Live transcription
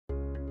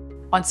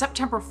On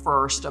September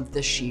 1st of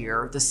this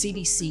year, the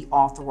CDC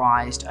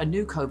authorized a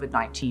new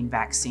COVID-19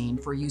 vaccine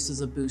for use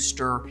as a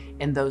booster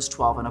in those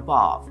 12 and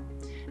above.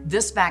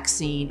 This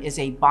vaccine is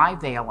a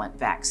bivalent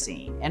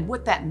vaccine, and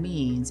what that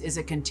means is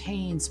it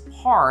contains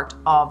part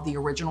of the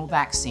original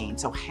vaccine.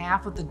 So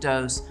half of the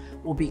dose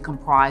will be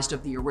comprised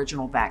of the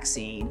original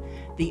vaccine.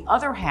 The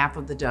other half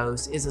of the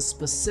dose is a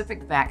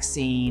specific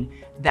vaccine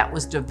that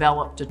was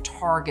developed to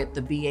target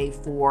the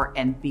BA.4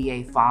 and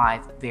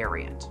BA.5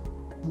 variant.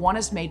 One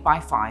is made by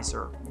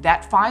Pfizer.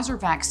 That Pfizer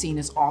vaccine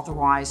is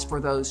authorized for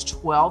those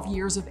 12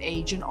 years of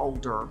age and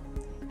older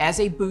as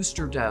a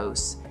booster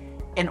dose.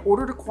 In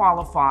order to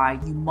qualify,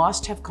 you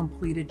must have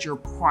completed your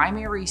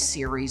primary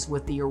series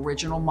with the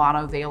original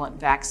monovalent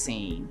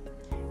vaccine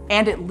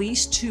and at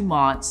least 2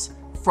 months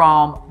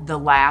from the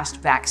last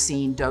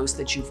vaccine dose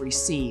that you've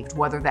received,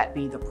 whether that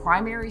be the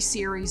primary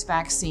series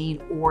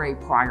vaccine or a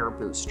prior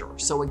booster.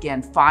 So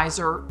again,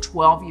 Pfizer,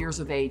 12 years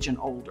of age and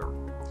older.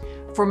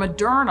 For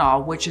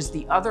Moderna, which is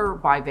the other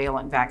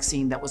bivalent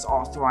vaccine that was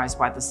authorized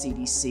by the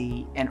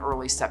CDC in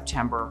early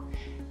September,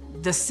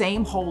 the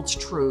same holds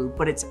true,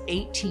 but it's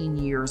 18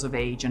 years of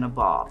age and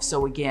above.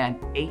 So again,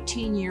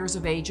 18 years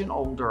of age and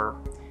older.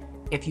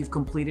 If you've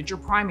completed your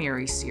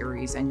primary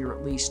series and you're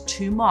at least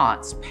 2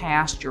 months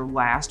past your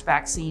last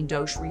vaccine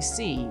dose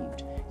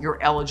received,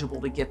 you're eligible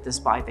to get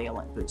this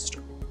bivalent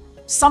booster.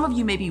 Some of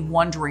you may be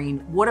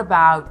wondering, what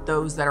about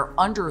those that are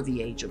under the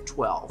age of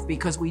 12?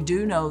 Because we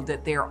do know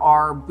that there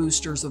are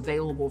boosters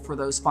available for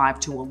those 5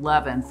 to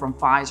 11 from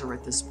Pfizer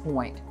at this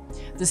point.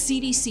 The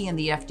CDC and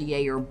the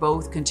FDA are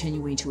both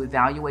continuing to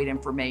evaluate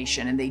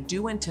information, and they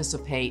do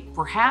anticipate,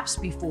 perhaps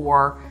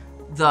before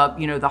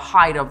the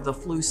height of the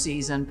flu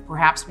season,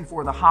 perhaps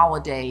before the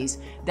holidays,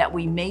 that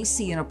we may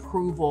see an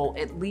approval,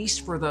 at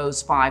least for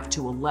those 5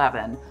 to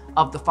 11,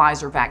 of the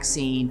Pfizer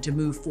vaccine to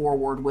move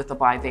forward with a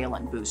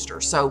bivalent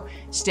booster. So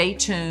stay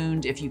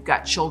tuned. If you've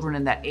got children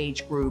in that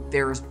age group,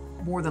 there's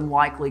more than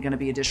likely going to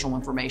be additional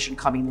information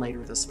coming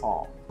later this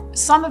fall.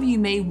 Some of you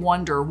may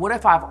wonder, what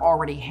if I've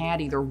already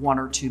had either 1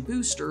 or 2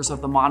 boosters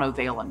of the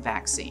monovalent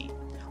vaccine?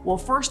 Well,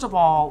 first of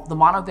all, the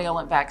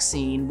monovalent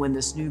vaccine, when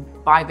this new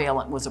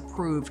bivalent was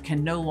approved,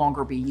 can no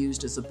longer be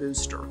used as a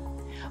booster.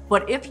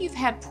 But if you've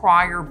had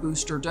prior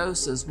booster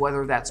doses,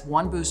 whether that's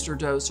 1 booster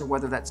dose or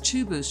whether that's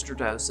 2 booster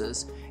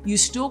doses, you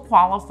still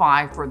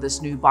qualify for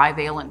this new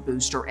bivalent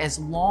booster as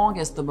long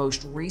as the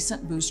most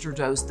recent booster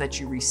dose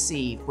that you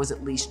received was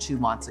at least 2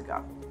 months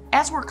ago.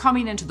 As we're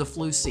coming into the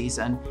flu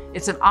season,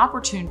 it's an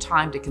opportune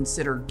time to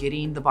consider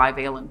getting the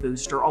bivalent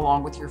booster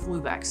along with your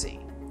flu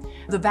vaccine.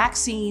 The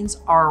vaccines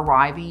are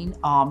arriving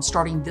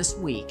starting this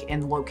week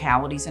in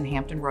localities in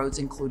Hampton Roads,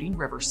 including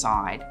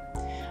Riverside.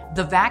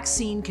 The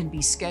vaccine can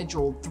be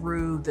scheduled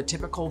through the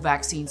typical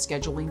vaccine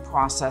scheduling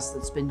process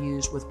that's been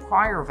used with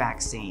prior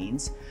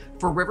vaccines.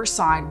 For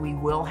Riverside, we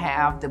will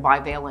have the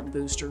bivalent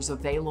boosters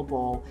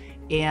available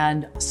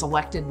in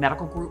selected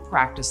medical group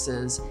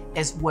practices,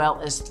 as well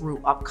as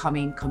through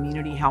upcoming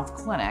community health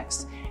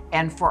clinics.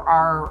 And for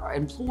our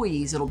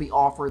employees, it'll be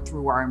offered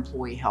through our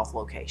employee health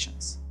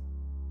locations.